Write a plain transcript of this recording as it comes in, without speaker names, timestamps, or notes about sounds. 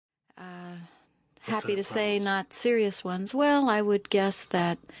happy to say not serious ones. Well, I would guess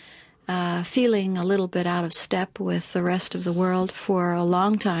that feeling a little bit out of step with the rest of the world for a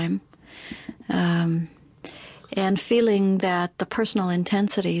long time, and feeling that the personal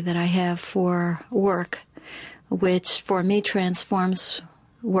intensity that I have for work, which for me transforms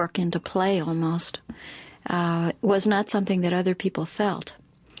work into play almost, was not something that other people felt.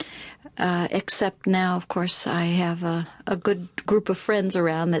 Except now, of course, I have a good group of friends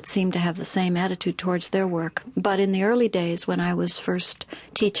around that seem to have the same attitude towards their work. But in the early days when I was first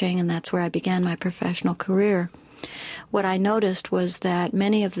teaching, and that's where I began my professional career, what I noticed was that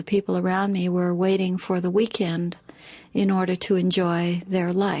many of the people around me were waiting for the weekend in order to enjoy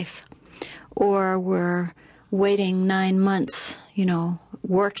their life, or were waiting 9 months,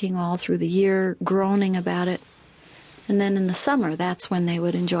 working all through the year, groaning about it. And then in the summer, that's when they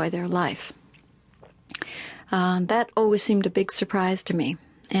would enjoy their life. That always seemed a big surprise to me.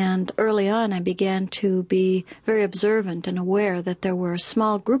 And early on, I began to be very observant and aware that there were a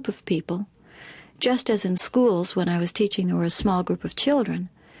small group of people, just as in schools when I was teaching there were a small group of children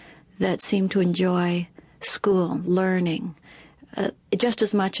that seemed to enjoy school, learning, just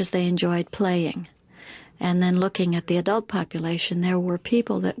as much as they enjoyed playing. And then looking at the adult population, there were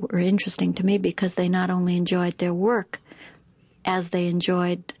people that were interesting to me because they not only enjoyed their work as they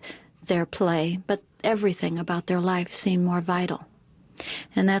enjoyed their play, but everything about their life seemed more vital.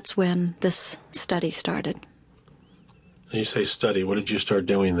 And that's when this study started. You say study. What did you start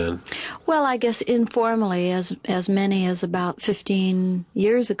doing then? Well, I guess informally, as many as about 15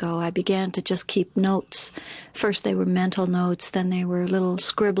 years ago, I began to just keep notes. First they were mental notes, then they were little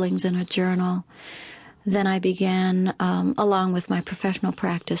scribblings in a journal. Then I began, along with my professional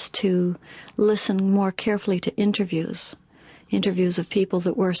practice, to listen more carefully to interviews of people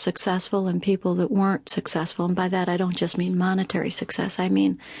that were successful and people that weren't successful. And by that, I don't just mean monetary success. I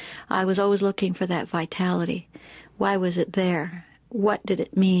mean, I was always looking for that vitality. Why was it there? What did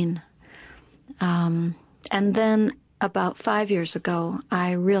it mean? And then about 5 years ago,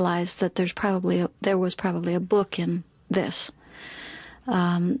 I realized that there was probably a book in this.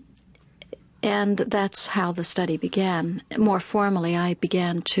 And that's how the study began. More formally, I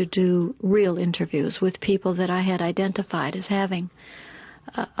began to do real interviews with people that I had identified as having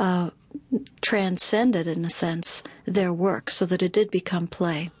transcended, in a sense, their work, so that it did become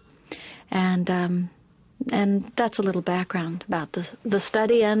play. And that's a little background about the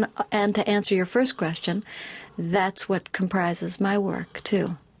study. And to answer your first question, that's what comprises my work,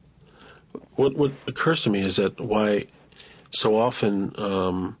 too. What occurs to me is that why so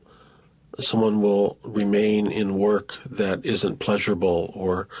often someone will remain in work that isn't pleasurable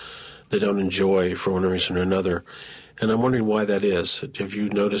or they don't enjoy for one reason or another. And I'm wondering why that is. Have you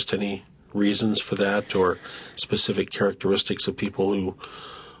noticed any reasons for that or specific characteristics of people who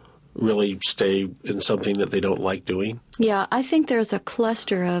really stay in something that they don't like doing? Yeah, I think there's a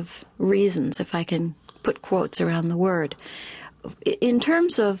cluster of reasons, if I can put quotes around the word. In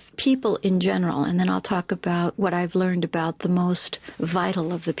terms of people in general, and then I'll talk about what I've learned about the most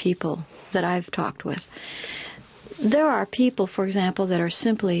vital of the people that I've talked with. There are people, for example, that are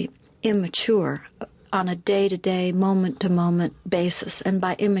simply immature on a day-to-day, moment-to-moment basis. And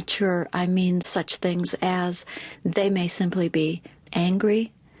by immature, I mean such things as they may simply be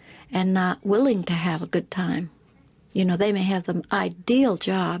angry and not willing to have a good time. They may have the ideal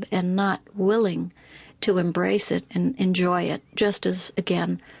job and not willing to embrace it and enjoy it, just as,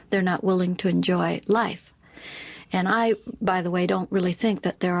 again, they're not willing to enjoy life. And I, by the way, don't really think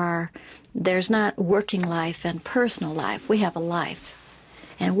that there's not working life and personal life. We have a life,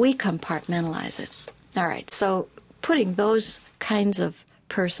 and we compartmentalize it. All right, so putting those kinds of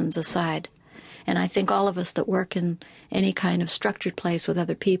persons aside, and I think all of us that work in any kind of structured place with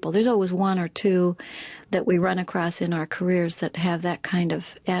other people, there's always one or two that we run across in our careers that have that kind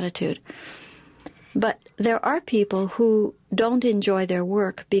of attitude. But there are people who don't enjoy their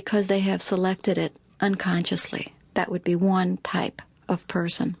work because they have selected it unconsciously. That would be one type of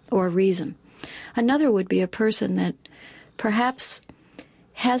person or reason. Another would be a person that perhaps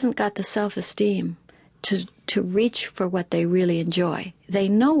hasn't got the self-esteem to reach for what they really enjoy. They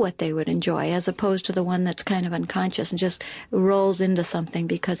know what they would enjoy, as opposed to the one that's kind of unconscious and just rolls into something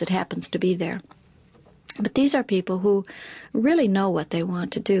because it happens to be there. But these are people who really know what they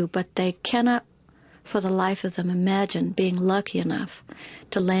want to do, but they cannot for the life of them imagine being lucky enough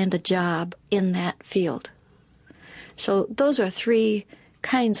to land a job in that field. So those are three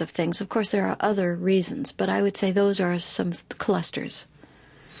kinds of things. Of course, there are other reasons, but I would say those are some clusters.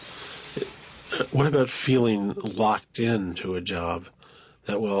 What about feeling locked into a job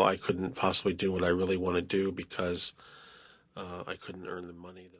that, I couldn't possibly do what I really want to do because I couldn't earn the money that